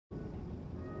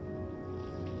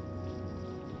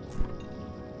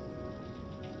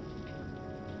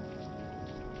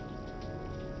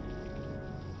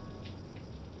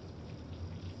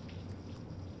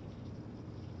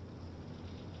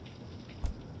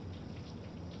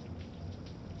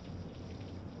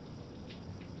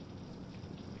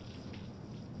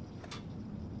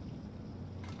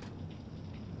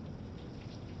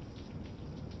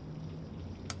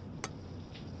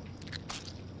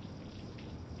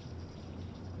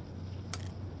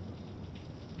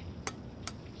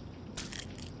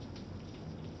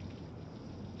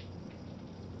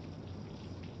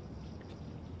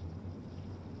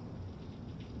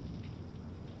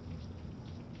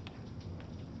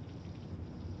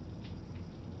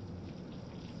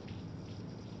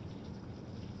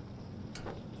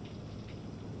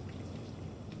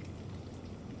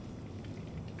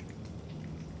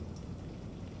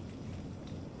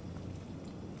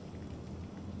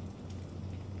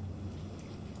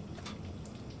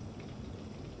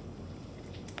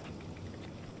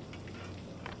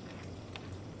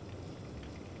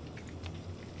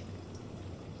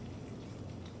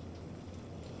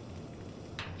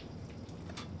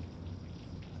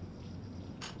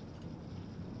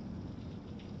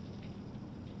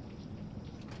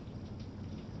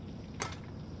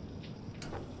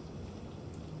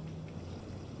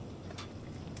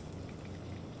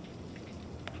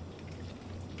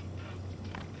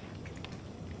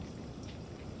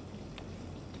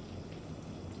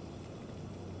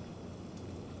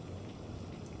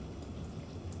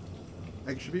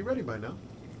Eggs should be ready by now.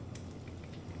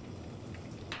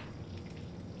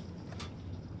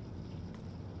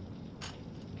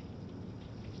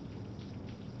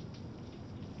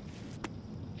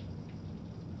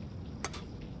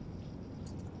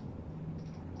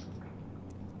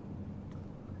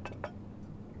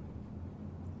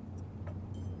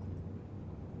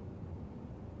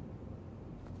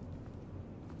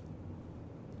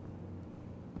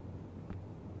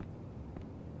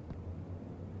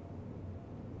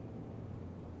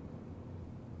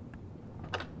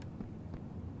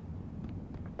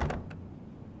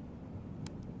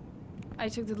 I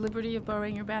took the liberty of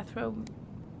borrowing your bathrobe.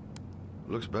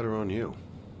 Looks better on you.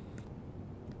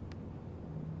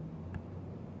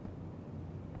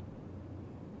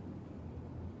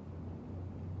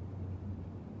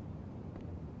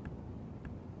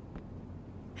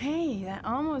 Hey, that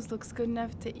almost looks good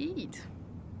enough to eat.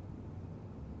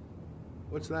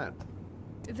 What's that?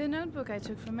 The notebook I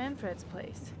took from Manfred's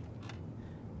place.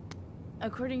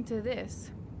 According to this,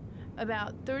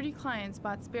 about 30 clients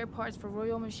bought spare parts for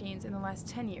Royal machines in the last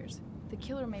 10 years. The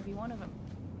killer may be one of them.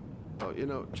 Oh, you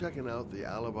know, checking out the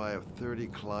alibi of 30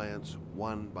 clients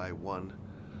one by one,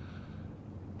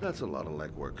 that's a lot of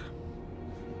legwork.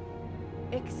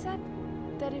 Except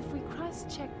that if we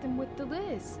cross-check them with the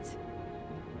list.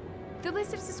 The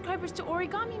list of subscribers to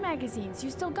origami magazines. You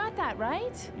still got that,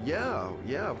 right? Yeah,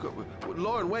 of course.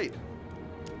 Lauren, wait.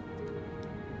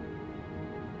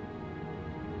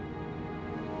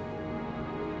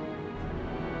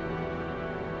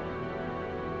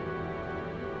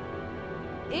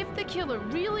 If the killer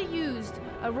really used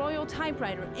a Royal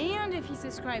typewriter, and if he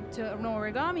subscribed to an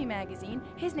origami magazine,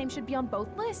 his name should be on both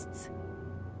lists.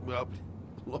 Well,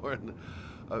 Lauren,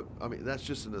 I mean, that's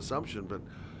just an assumption, but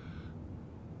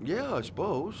yeah, I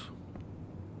suppose.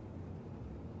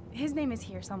 His name is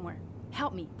here somewhere.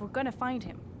 Help me, we're gonna find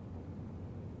him.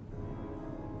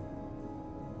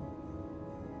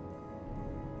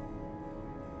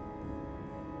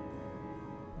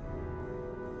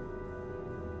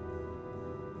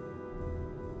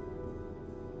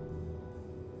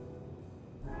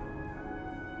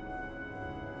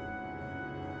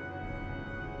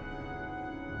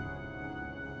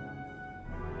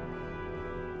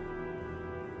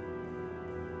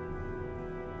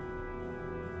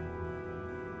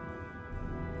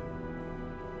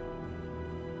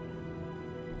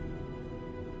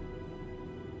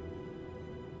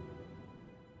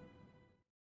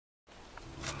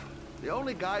 The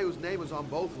only guy whose name is on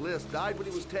both lists died when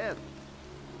he was 10.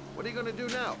 What are you gonna do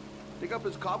now? Dig up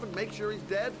his coffin, make sure he's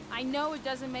dead? I know it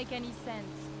doesn't make any sense.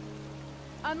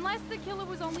 Unless the killer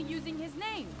was only using his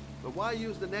name. But why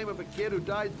use the name of a kid who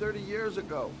died 30 years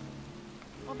ago?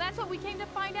 Well, that's what we came to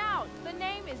find out. The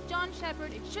name is John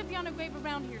Shepard. It should be on a grave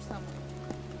around here somewhere.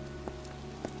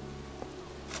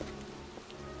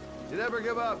 You never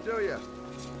give up, do you?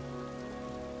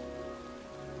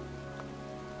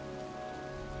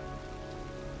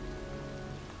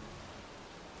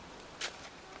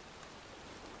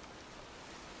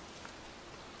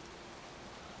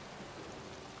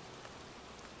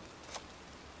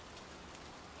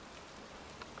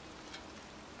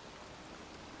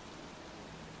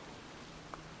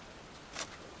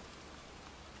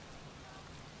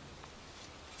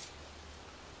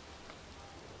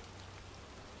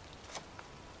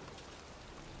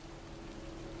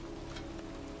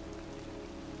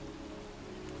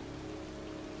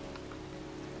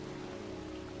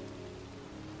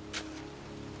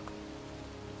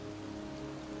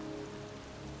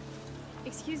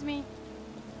 Excuse me.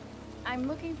 I'm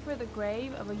looking for the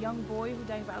grave of a young boy who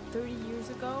died about 30 years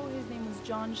ago. His name was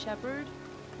John Shepard.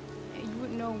 You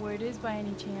wouldn't know where it is by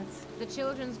any chance. The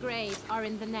children's graves are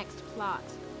in the next plot.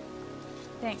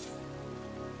 Thanks.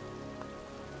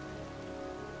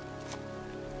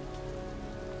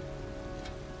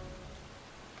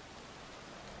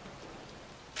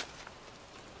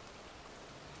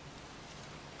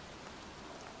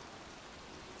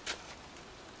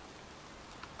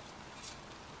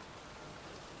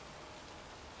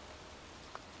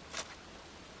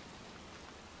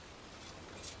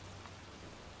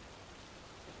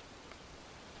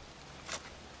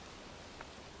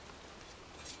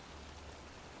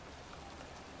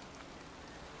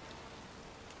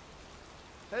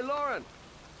 Hey, Lauren!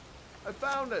 I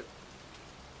found it!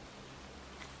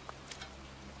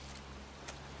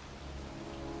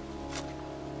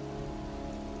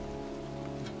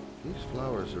 These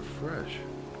flowers are fresh.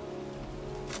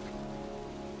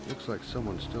 Looks like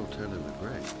someone's still tending the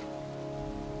grave.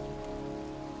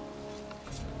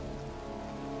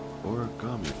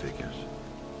 Origami figures.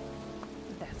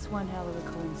 That's one hell of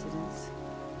a coincidence.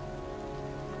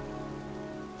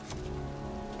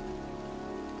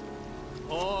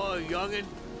 youngin'.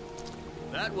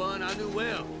 That one I knew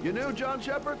well. You knew John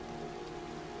Shepard?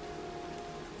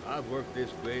 I've worked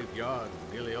this graveyard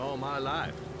nearly all my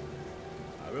life.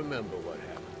 I remember what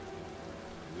happened.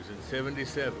 It was in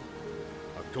 '77.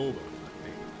 October, I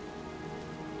think.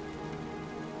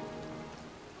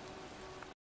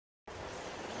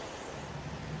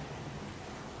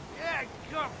 Yeah,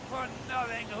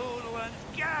 good-for-nothing hoodlums,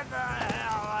 get the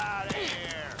hell out of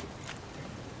here!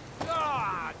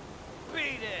 God,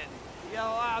 beat it, you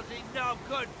lousy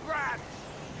no-good brats!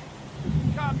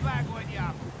 Come back when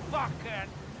your fucking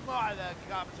mother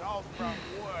comes home from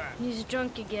work. He's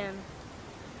drunk again.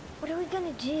 What are we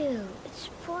gonna do? It's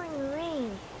pouring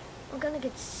rain. We're gonna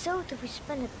get soaked if we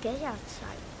spend a day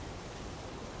outside.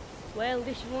 Well, at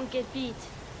least you won't get beat.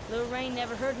 Little rain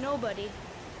never hurt nobody.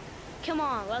 Come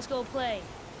on, let's go play.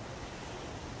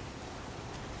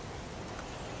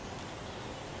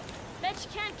 Bet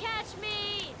you can't catch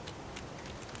me!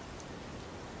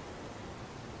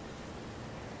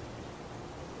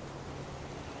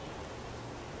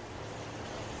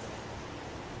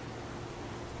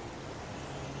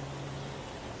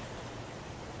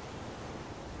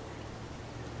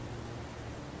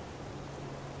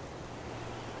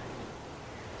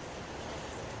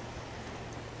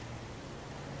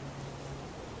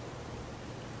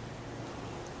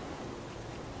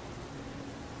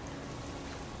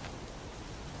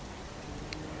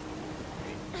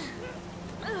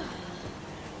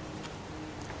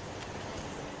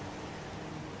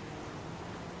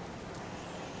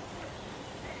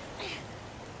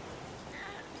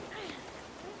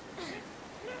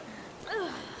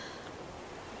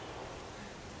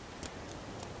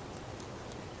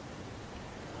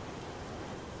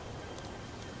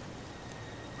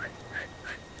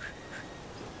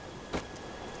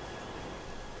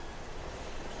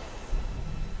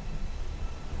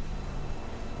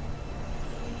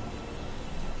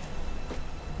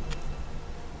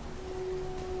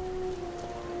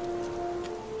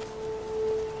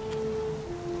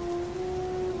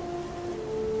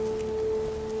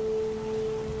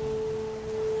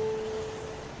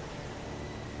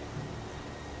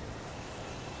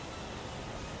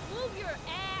 Move your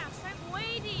ass! I'm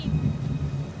waiting!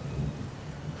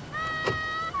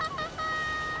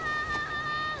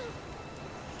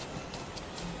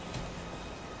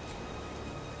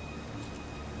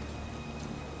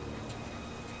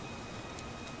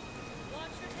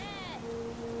 Watch your head!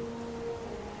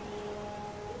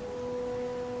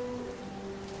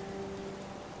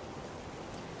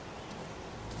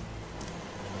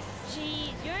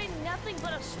 Jeez, you ain't nothing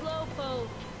but a slowpoke.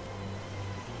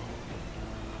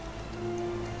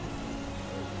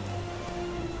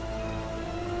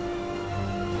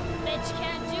 Bet you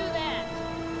can't do that.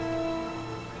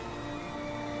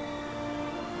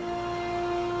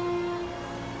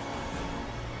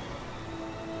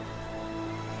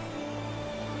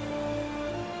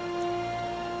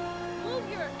 Move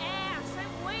your ass,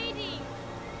 I'm waiting.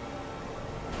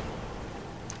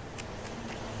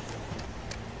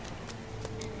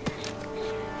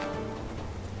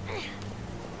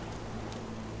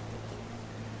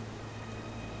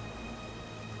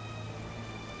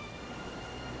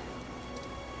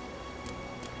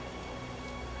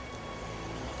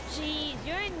 Jeez,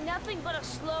 you ain't nothing but a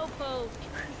slowpoke.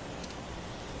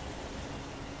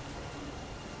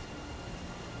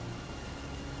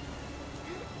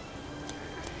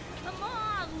 Come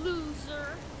on,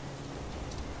 loser.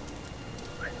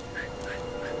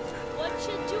 What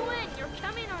you doing? You're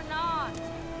coming or not?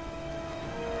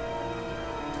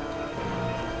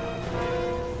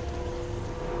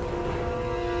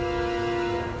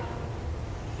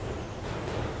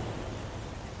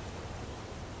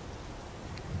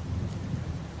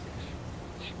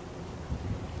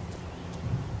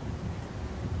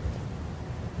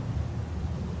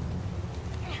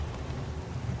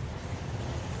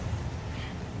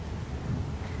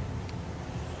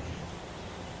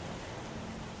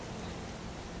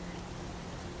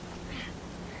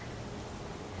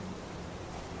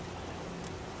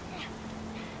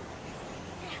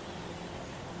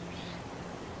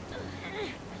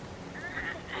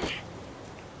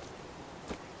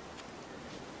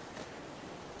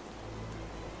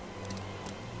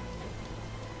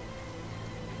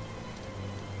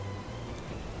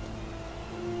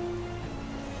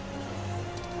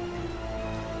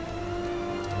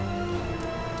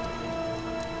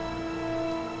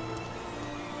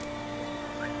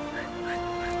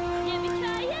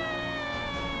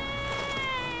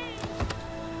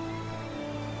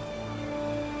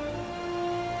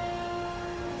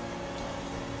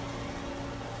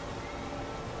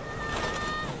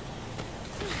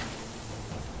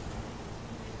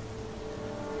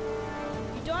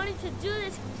 wanting to do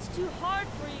this. It's too hard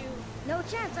for you. No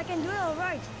chance, I can do it all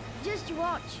right. Just you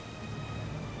watch.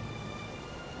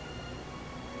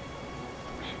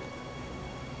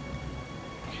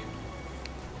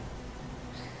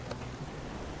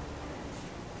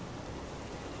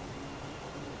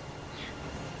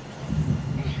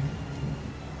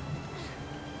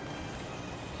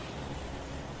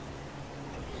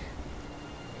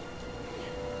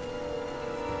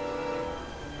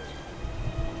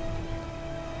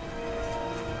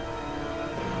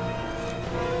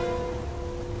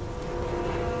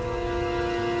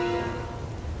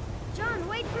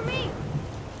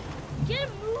 Get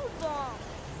a move on!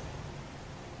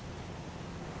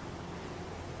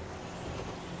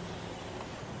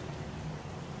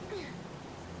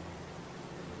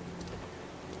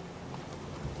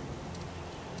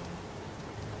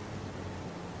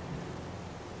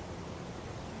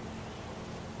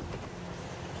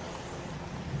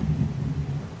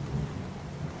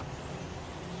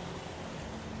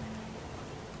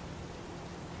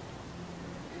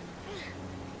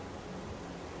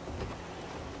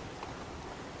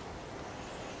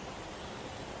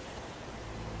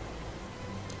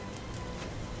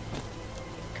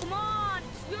 Come on,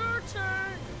 it's your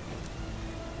turn!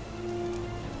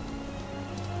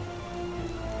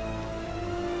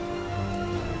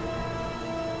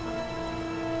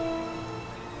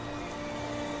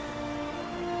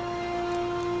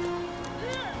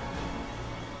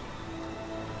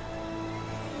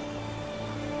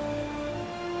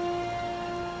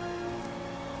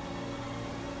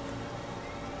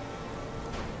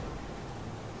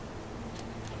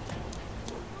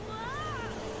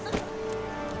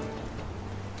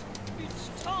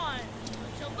 It's time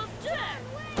to jump of death!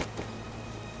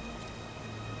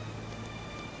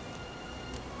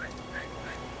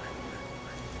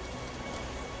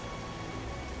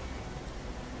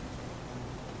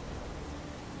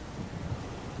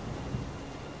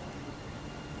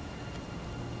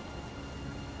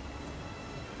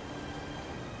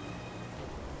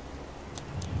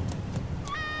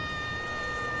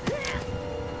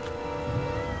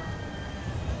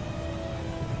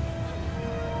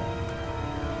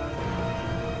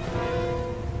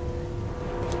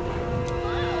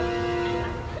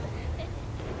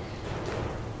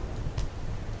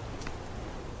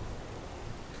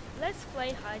 Let's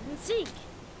play hide and seek.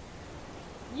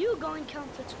 You go and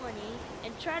count to 20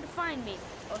 and try to find me,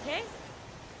 okay?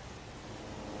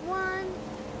 1,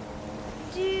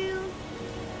 2,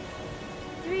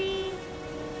 3,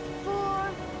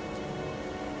 4,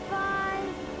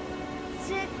 5,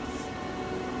 6,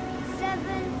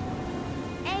 7,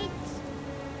 8,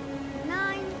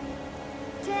 9,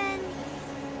 10,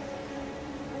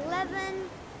 11,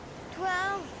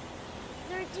 12,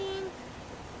 13,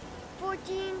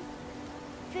 14,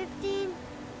 15,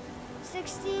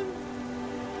 16,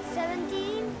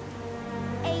 17,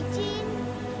 18,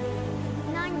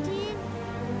 19,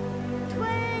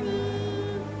 20.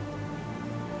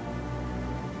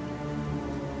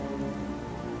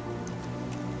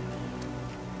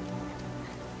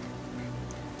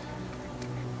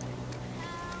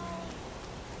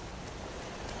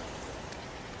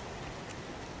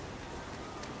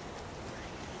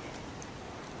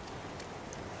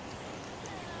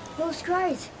 Those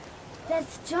cries,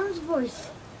 that's John's voice.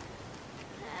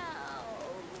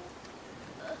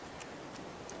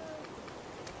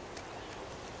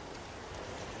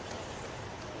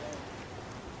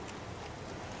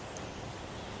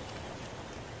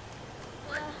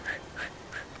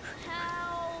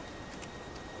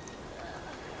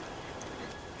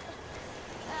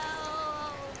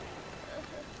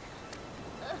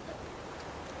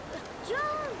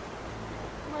 John!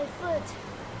 My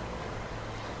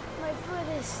foot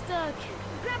is stuck.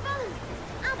 Grab on!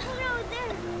 I'll put it over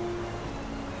there.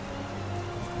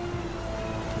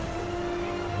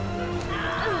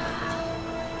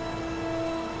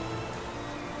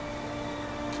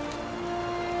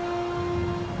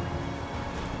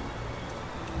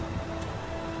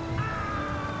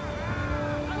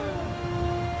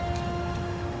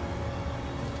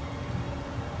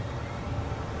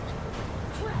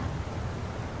 Crap!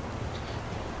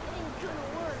 It ain't gonna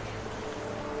work.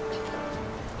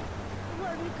 What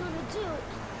are we gonna do?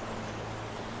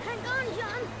 Hang on,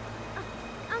 John.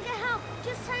 I'll get help.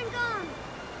 Just hang on.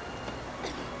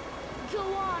 Go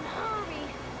on, hurry!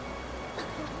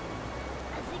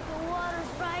 I think the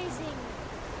water's rising.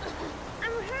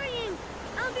 I'm hurrying.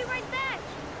 I'll be right back.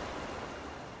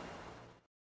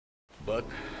 But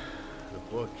the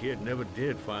poor kid never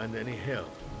did find any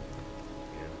help.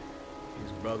 And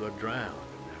his brother drowned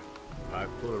in a pipe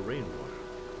full of rainwater.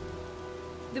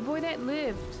 The boy that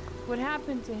lived, What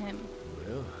happened to him?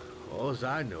 Well, all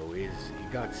I know is he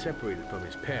got separated from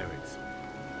his parents.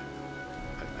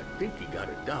 I think he got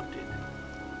adopted.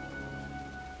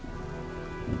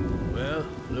 Well,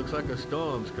 looks like a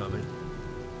storm's coming.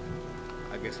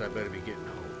 I guess I better be getting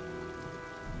home.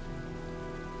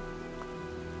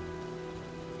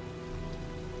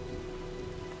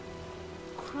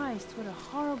 Christ, what a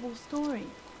horrible story.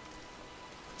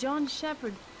 John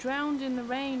Shepherd drowned in the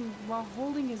rain while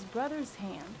holding his brother's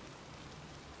hand.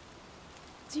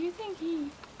 Do you think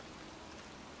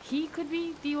he could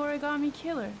be the origami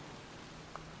killer?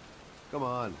 Come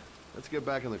on, let's get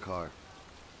back in the car.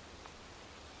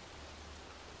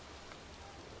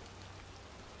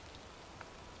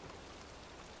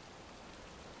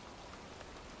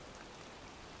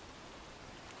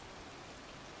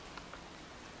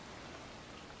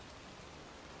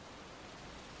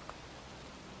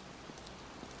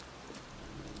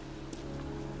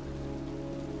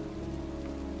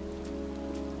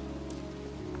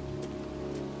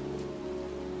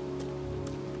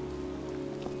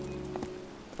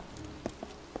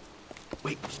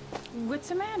 Wait, What's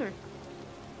the matter?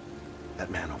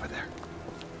 that man over there.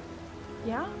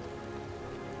 Yeah?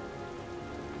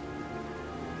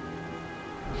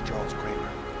 It's Charles Kramer.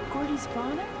 Gordy's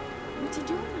father? What's he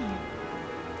doing here?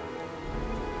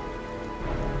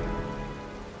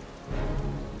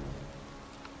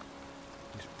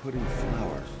 He's putting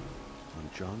flowers on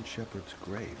John Shepherd's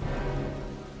grave.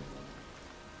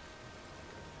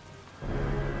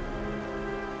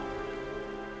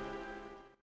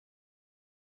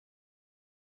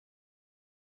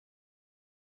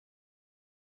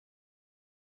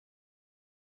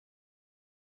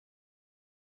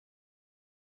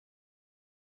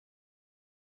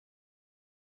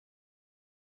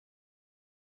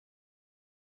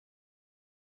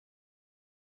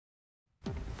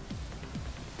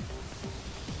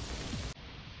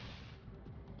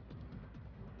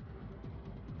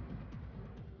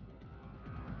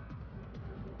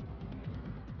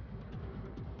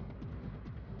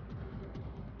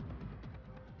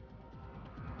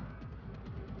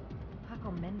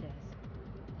 Paco Mendez.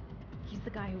 He's the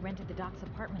guy who rented the Doc's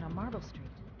apartment on Marble Street.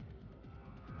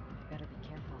 I better be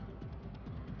careful.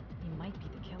 He might be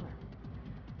the killer.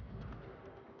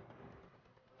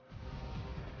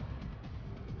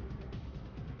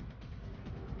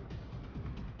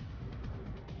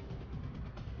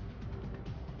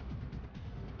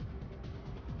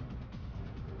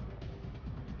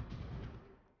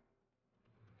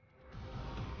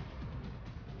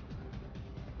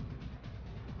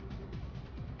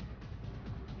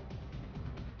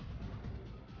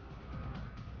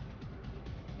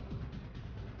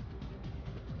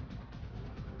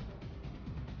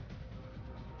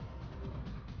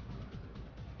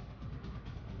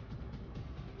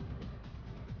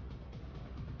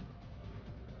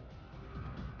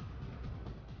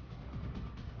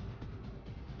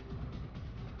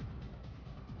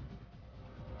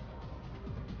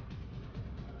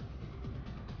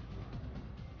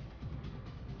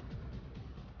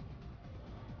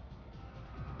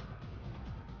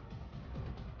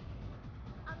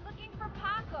 For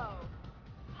Paco.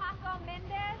 Paco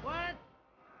Mendez? What?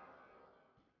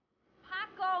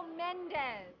 Paco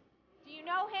Mendez. Do you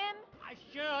know him? I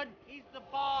should. He's the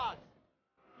boss.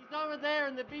 He's over there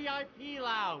in the VIP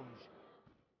lounge.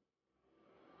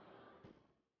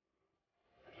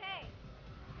 Okay.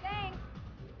 Thanks.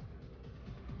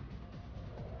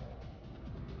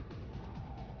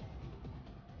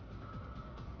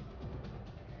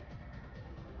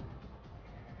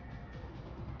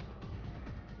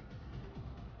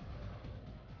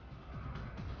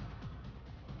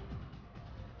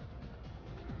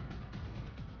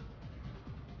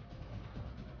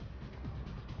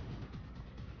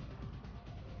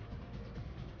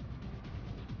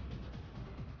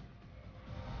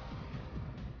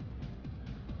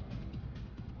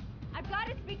 I've got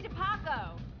to speak to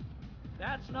Paco.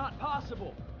 That's not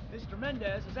possible. Mr.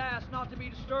 Mendez has asked not to be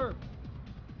disturbed.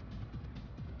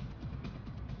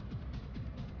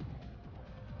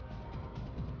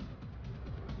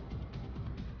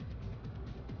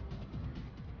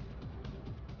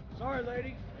 Sorry,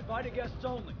 lady. Invited guests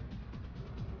only.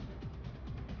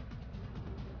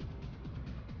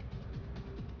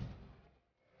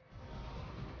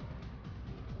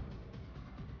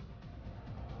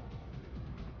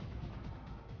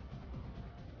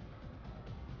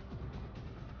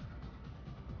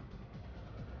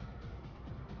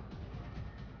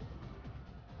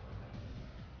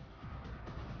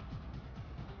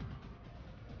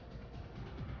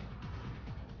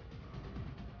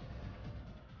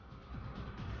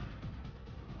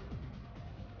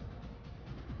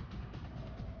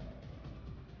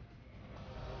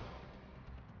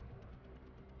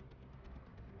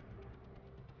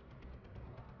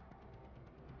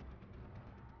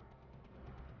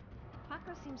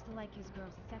 seems to like his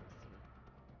girls sexy.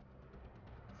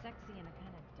 Sexy in a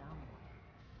kind of dumb way.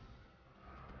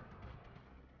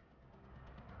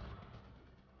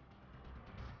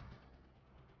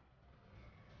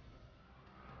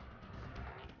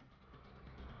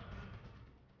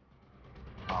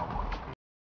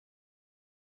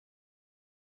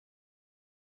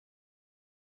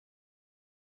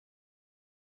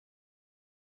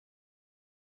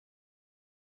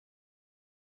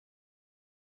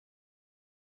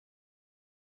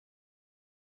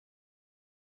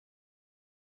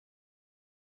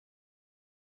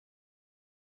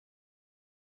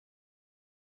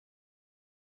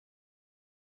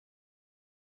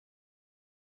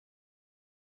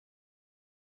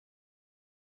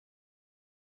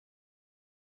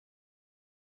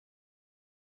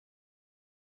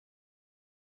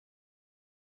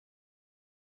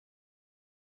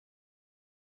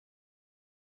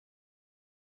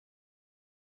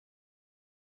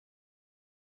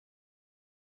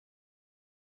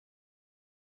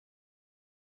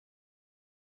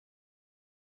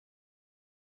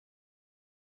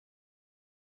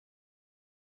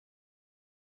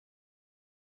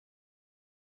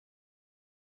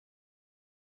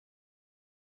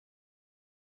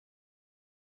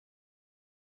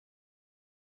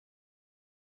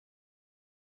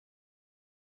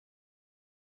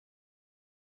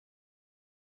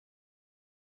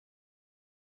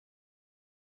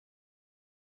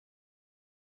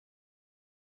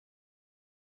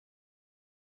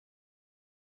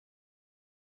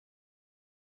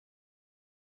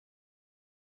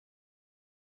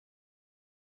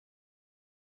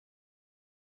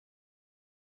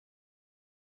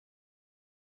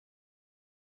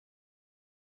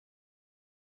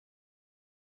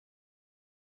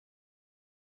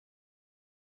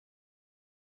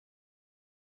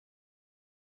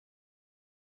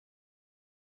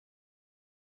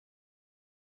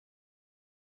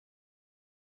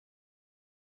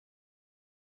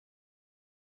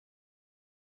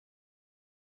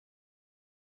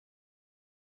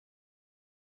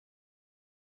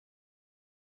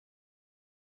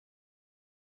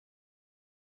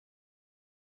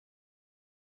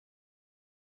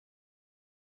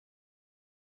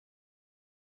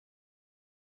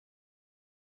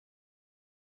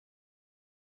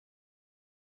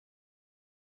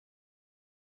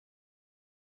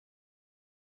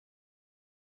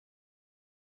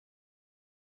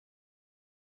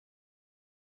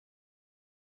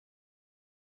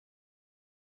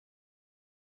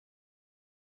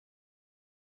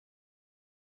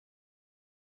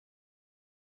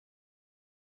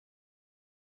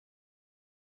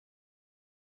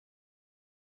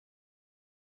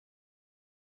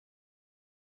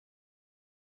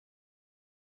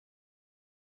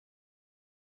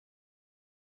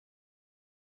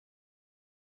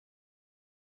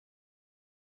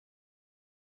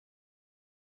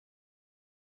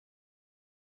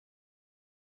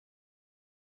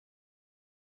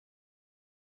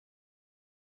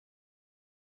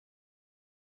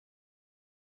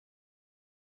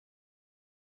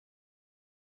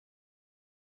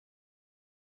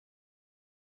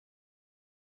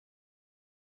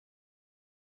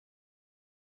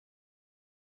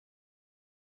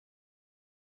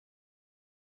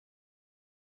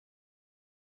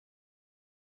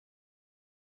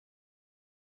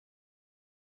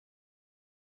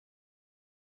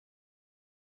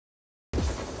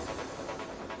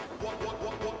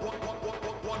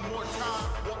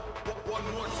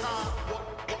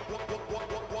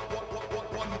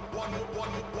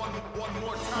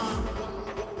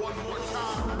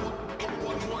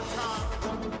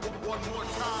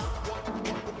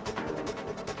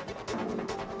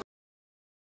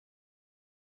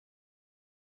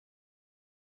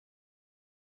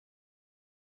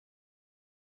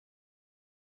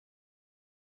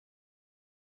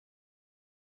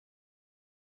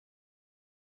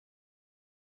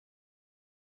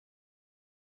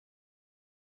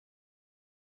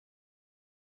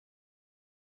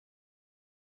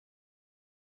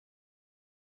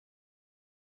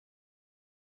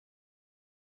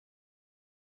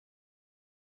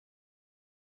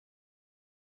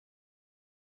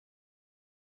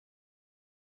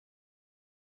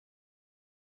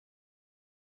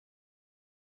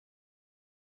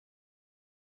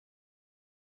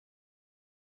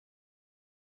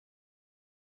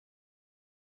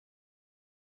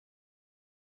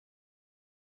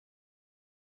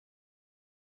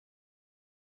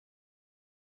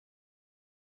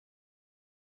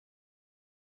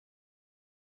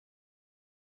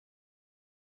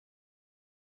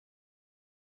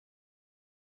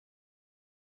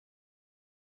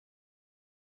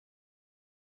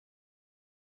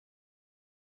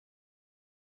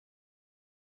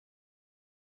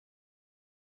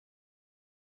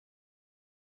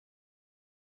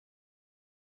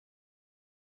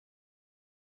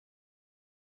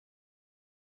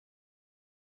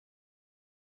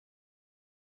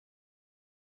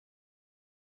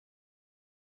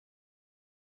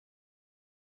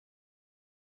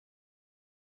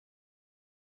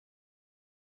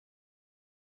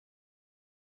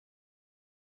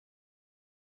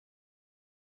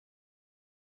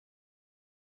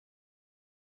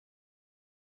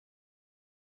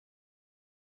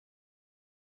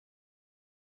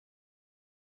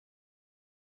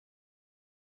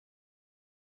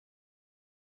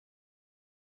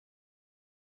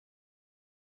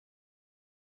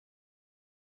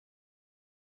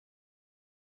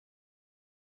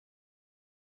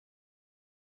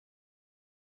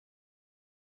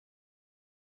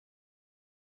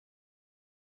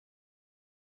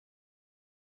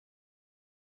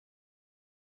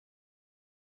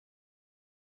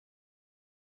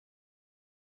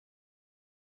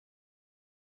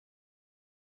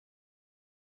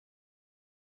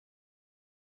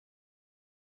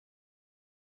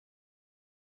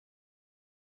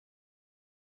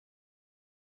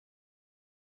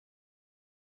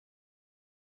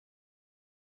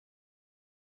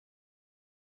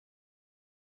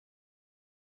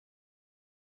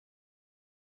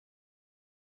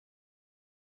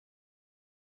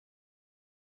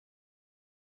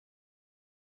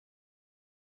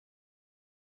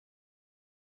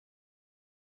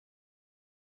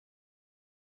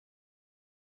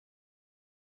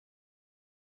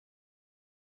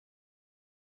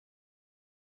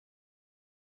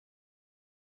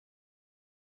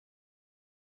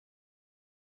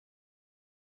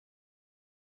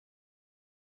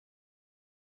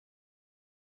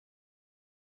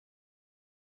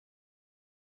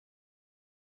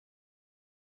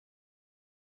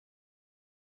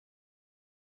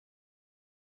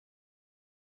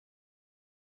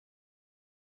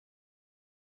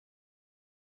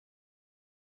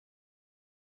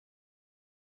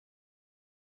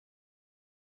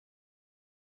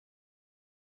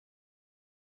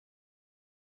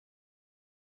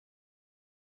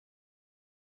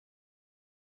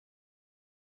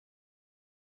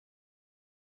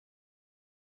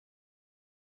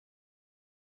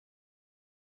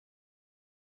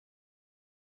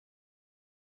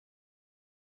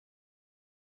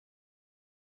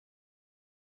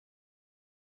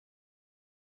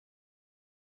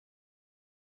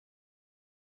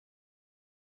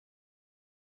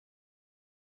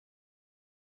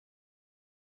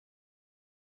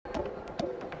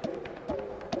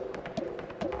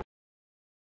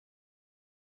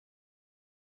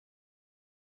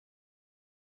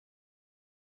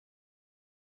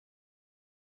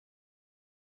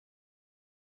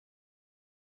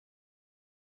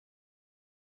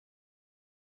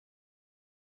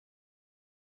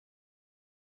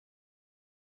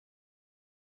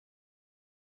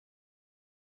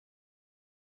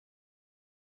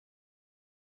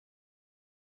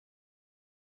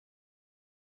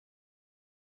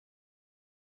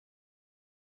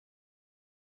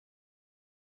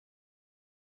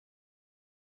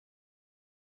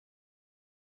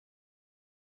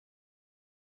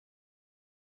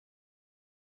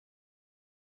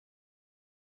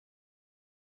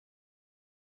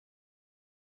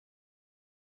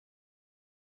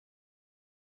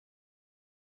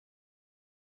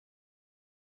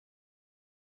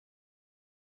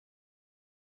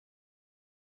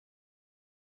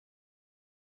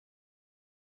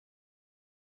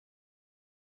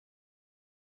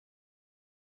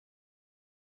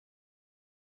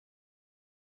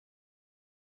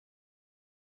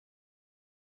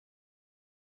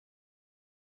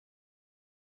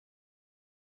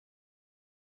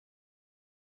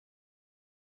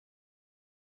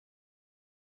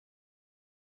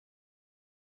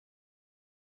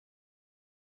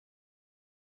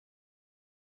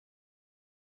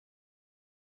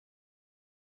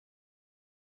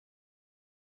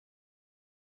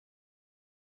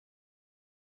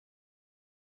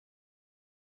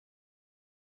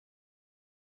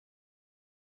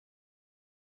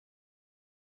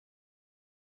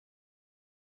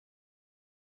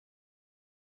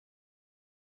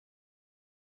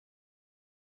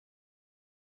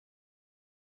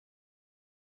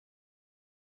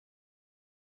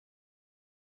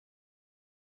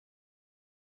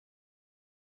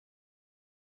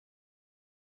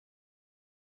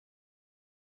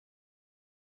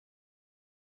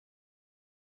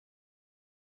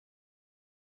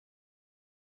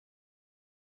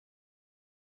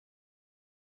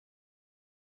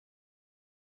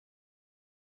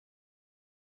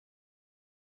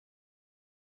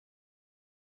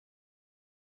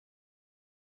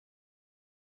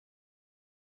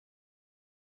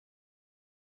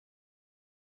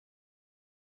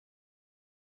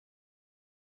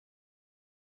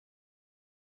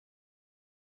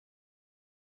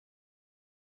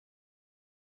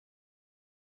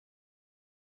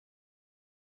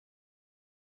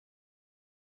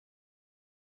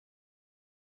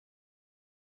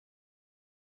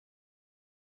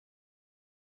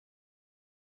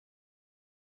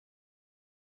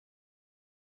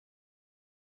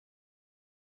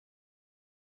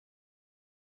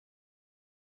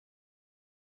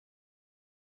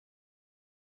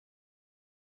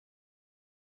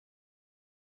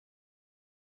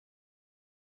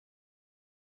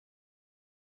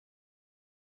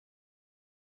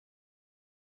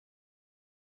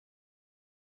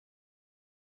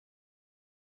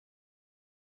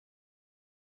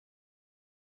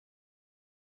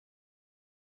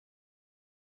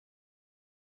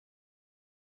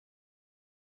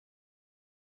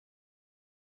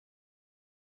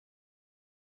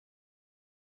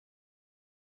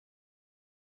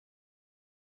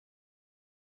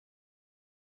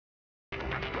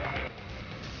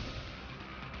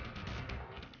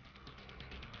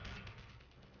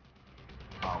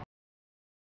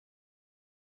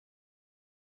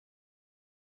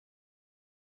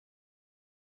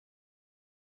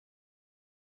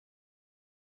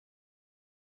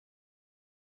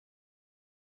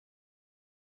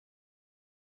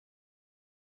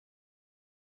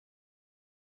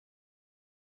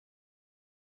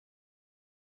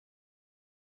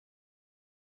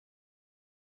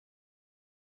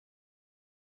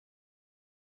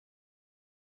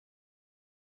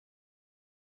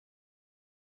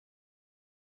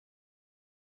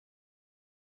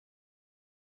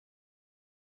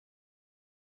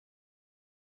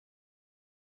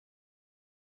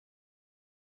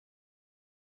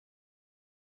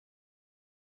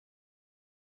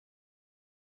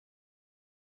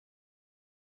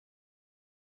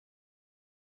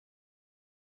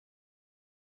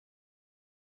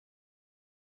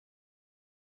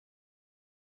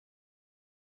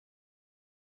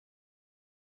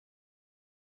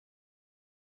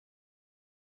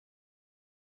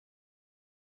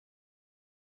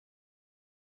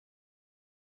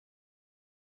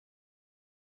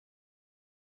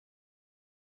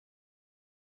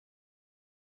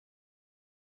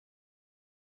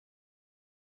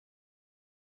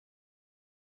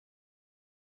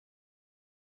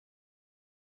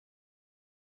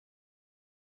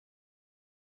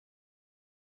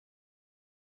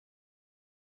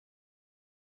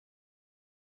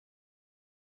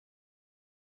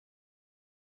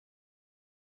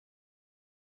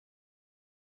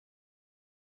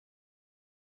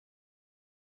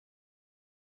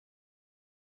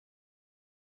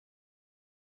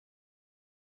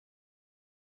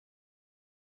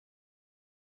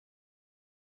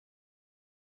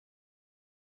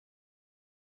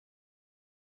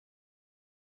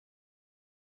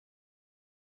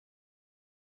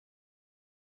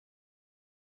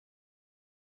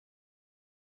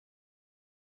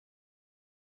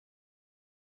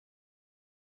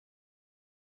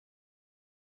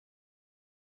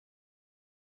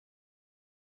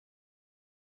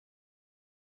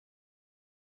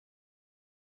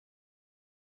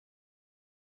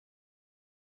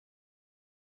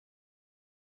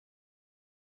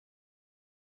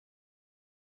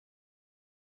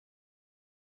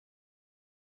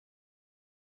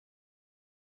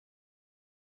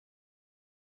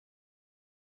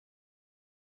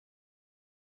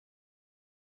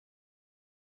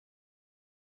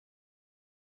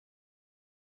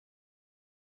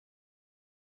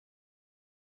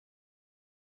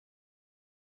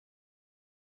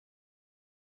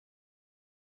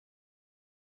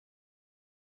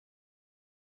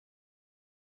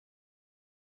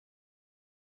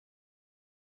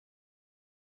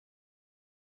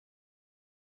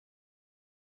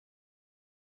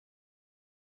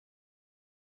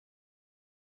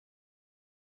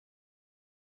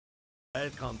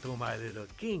 Welcome to my little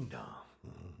kingdom.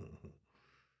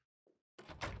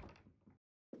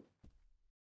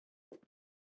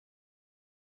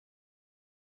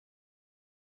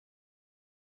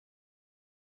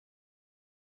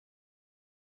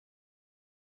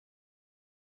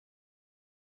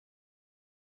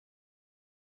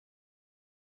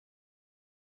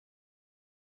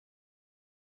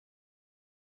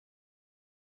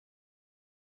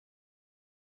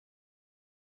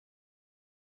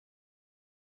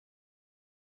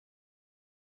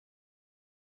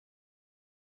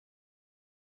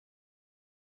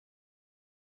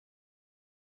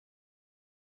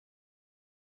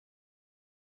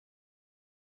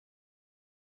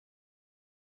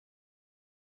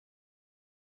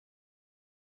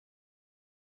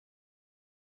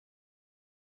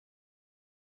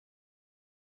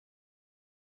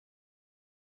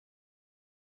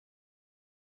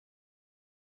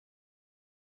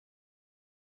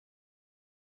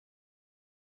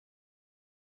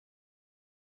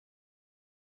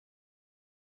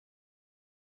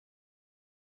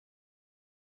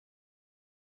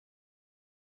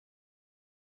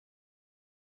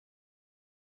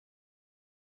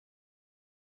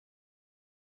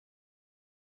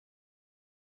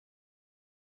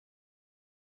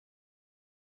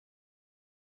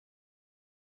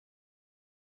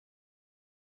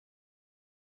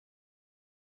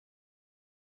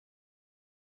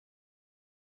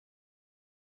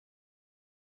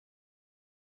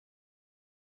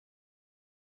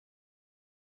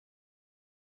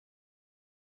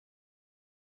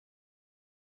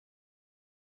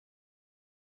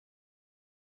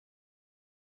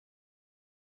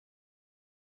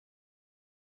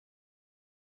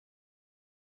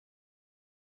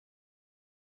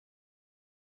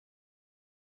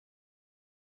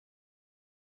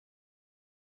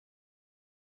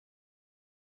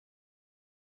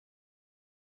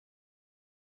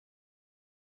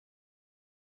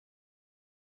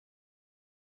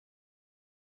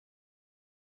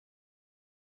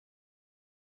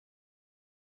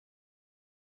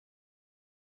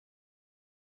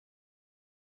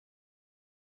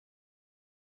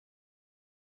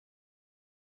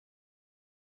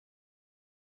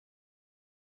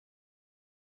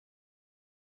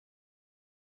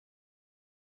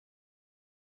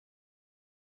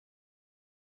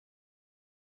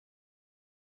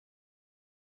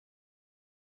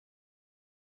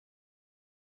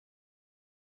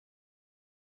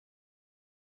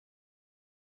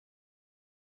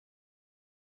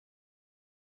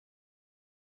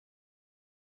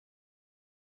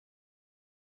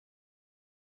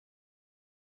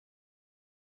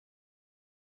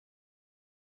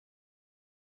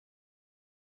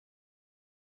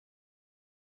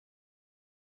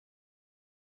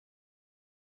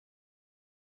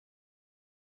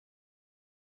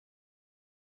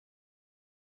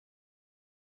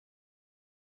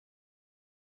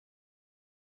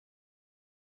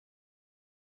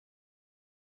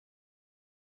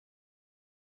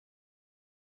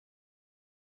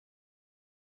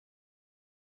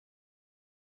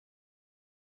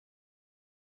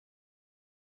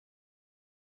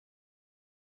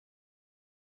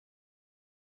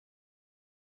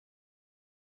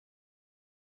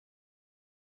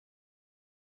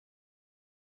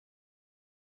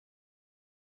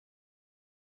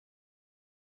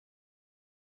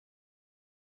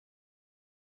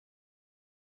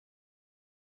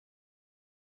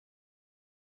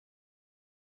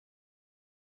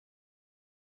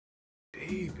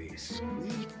 Baby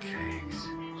sweet cakes.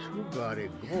 You got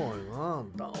it going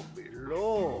on down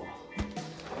below.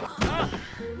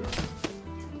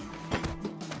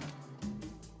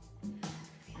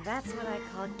 That's what I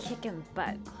call kicking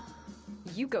butt.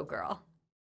 You go, girl.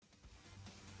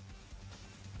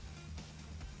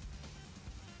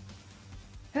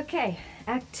 Okay,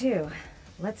 Act 2.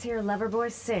 Let's hear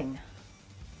Loverboy sing.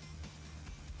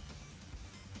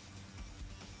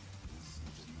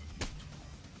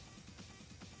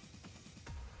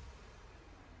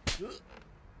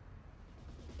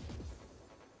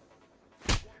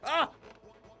 Ah!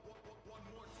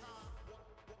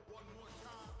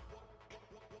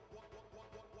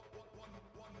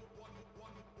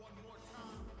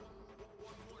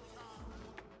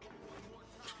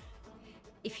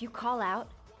 If you call out,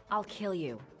 I'll kill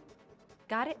you.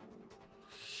 Got it?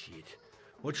 Shit.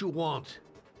 What you want?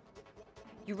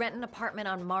 You rent an apartment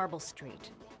on Marble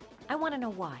Street. I want to know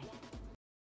why.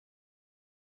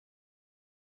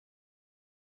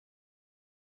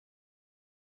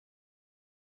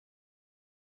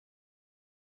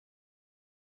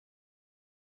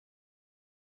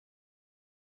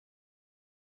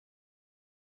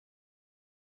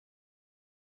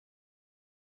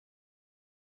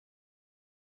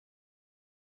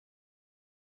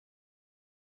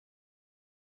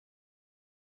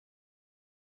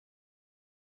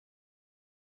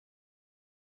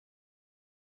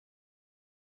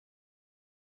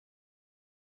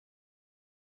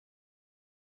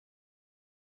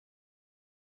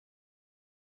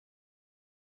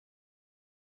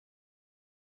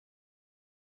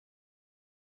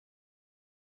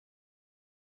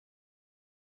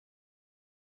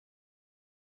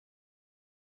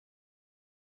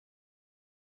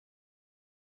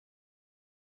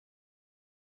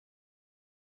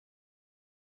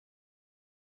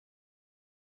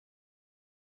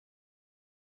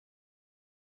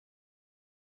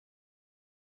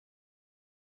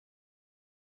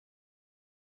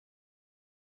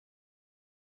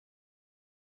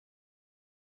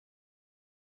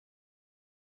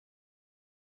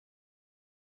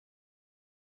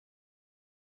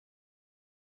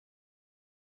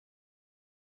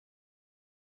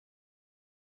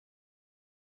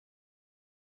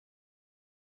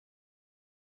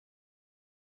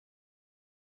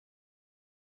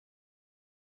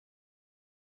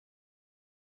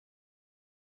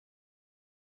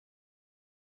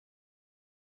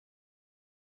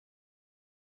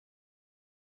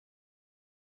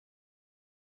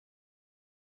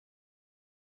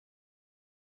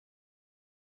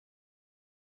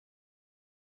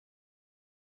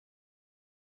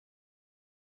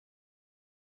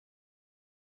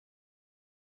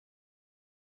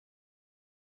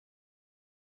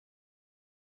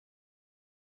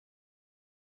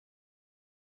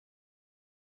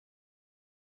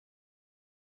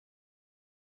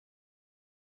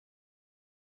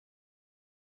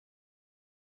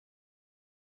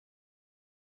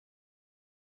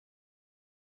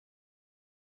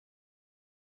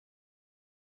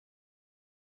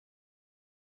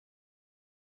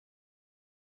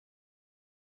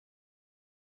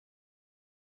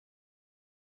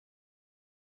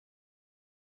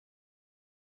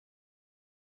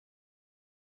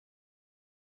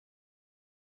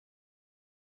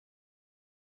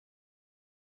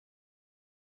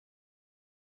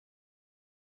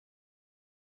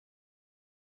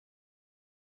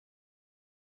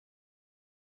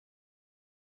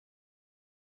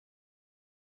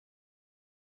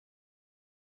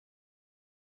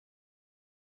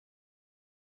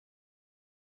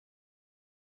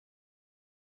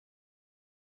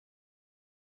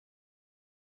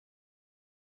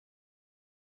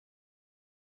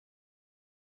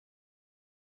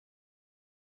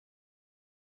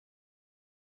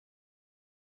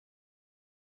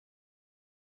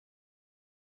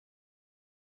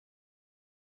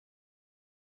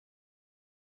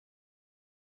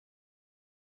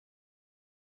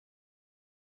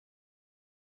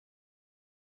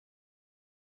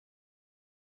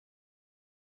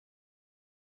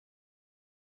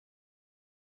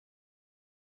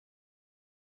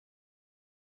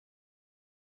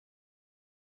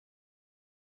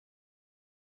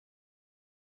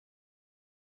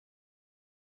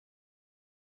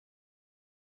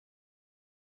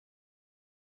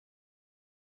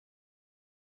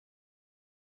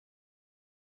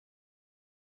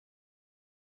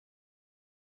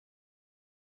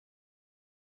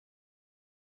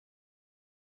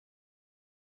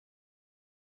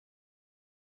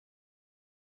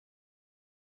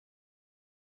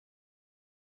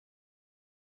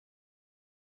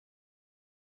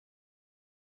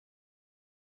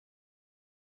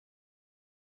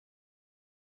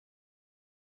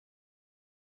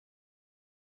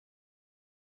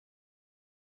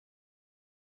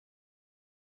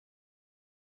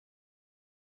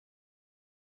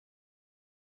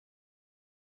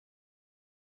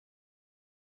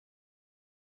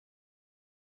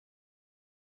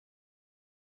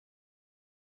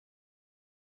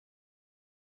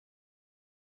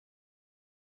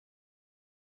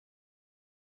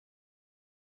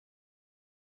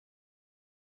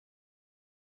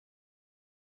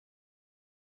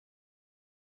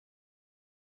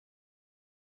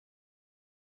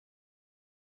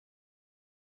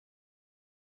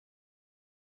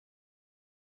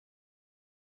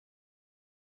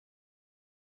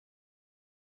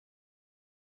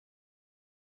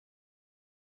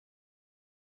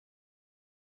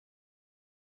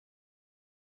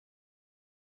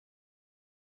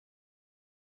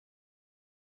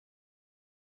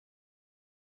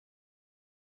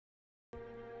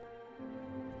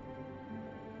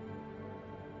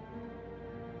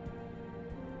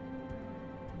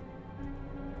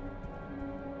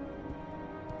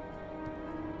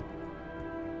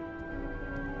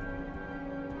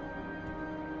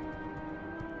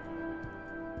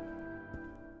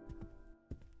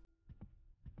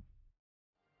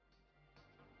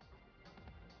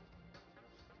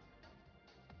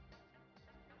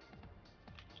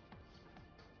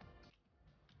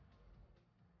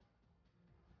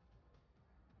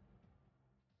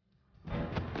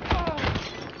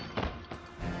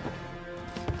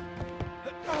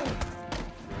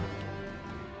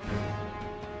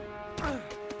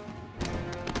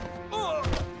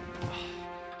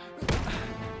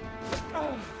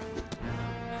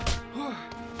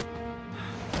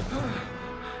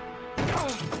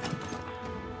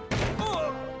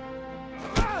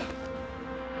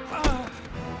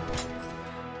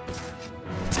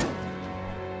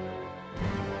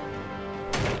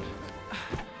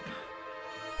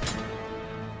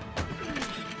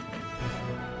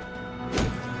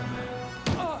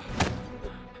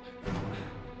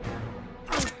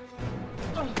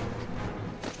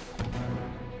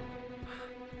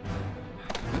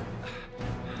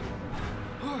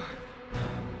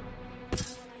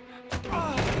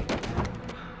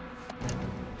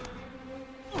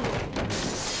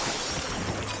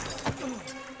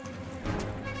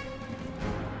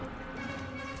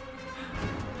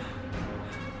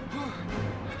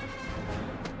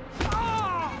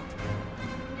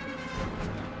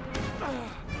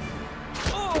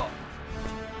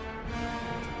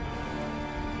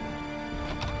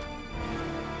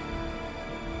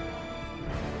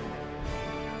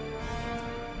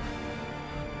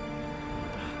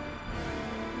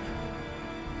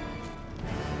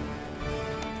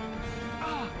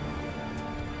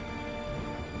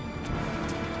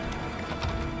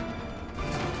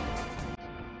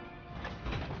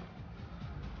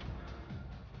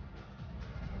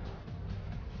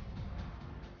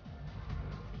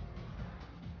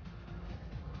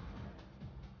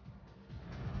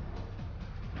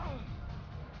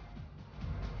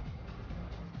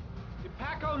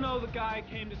 know the guy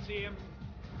came to see him?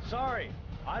 Sorry,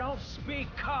 I don't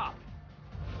speak cop.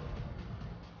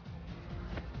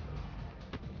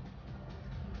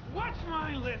 Watch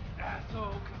my lips,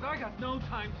 asshole, because I got no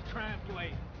time to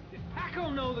translate. Did Paco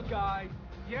know the guy?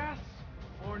 Yes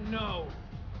or no?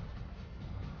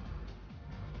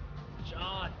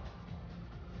 John.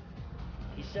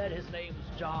 He said his name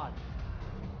was John.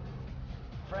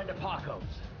 Friend of Paco's.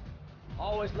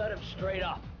 Always let him straight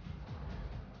up.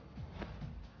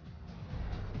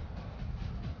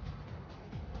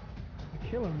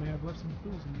 The killer may have left some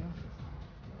clues in the office.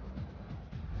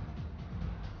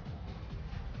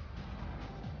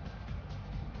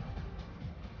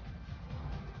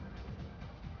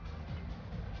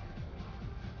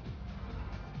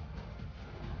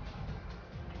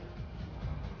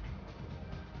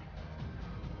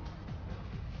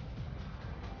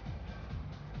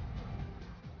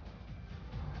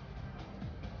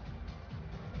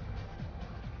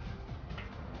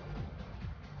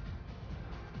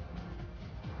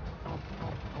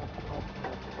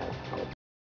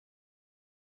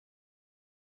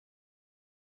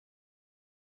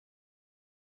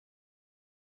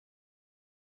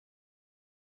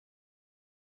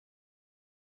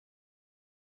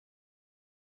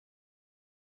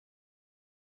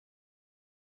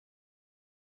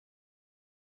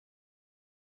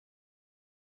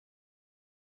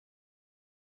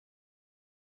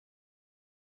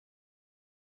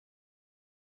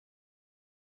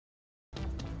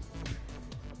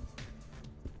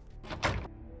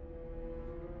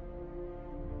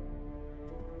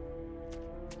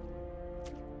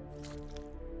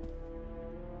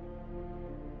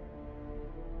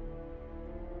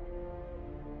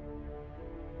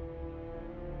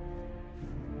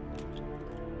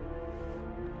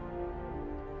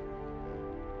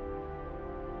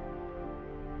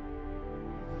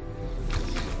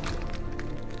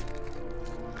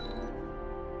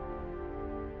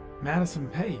 Madison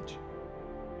Page?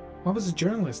 What was a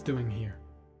journalist doing here?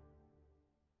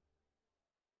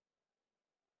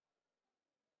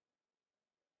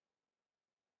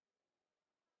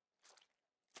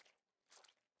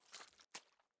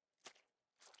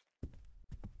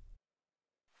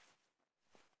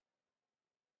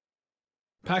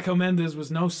 Paco Mendez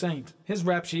was no saint. His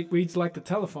rap sheet reads like the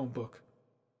telephone book.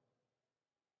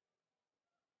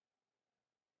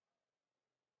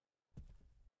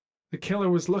 The killer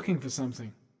was looking for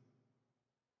something.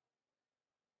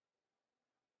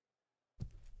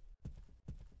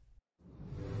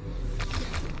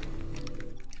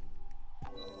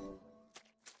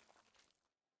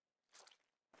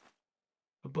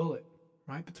 A bullet,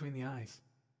 right between the eyes.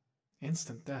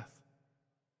 Instant death.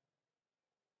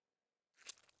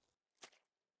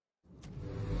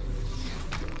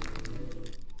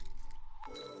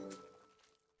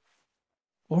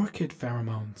 Orchid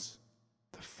pheromones.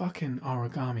 The fucking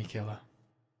origami killer.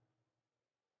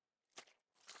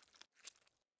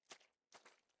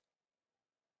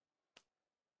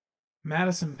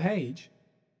 Madison Page?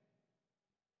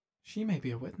 She may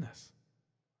be a witness.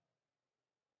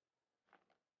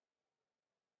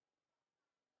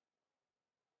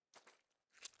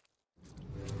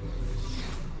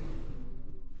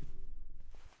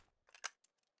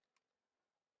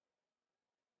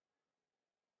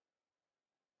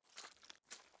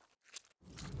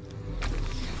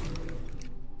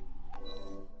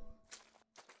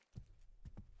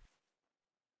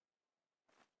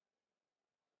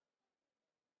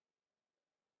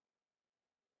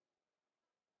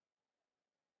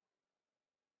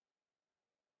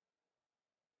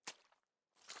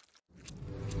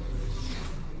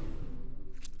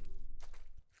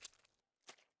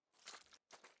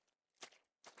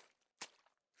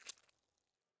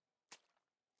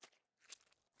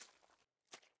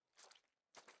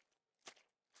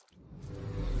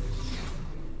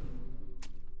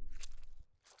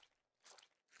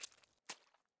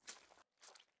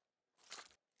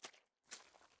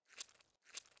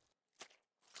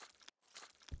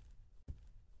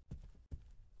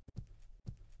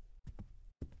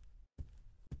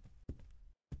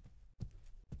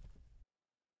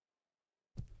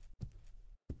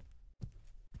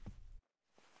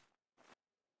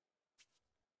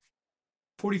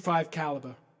 .45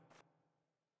 caliber.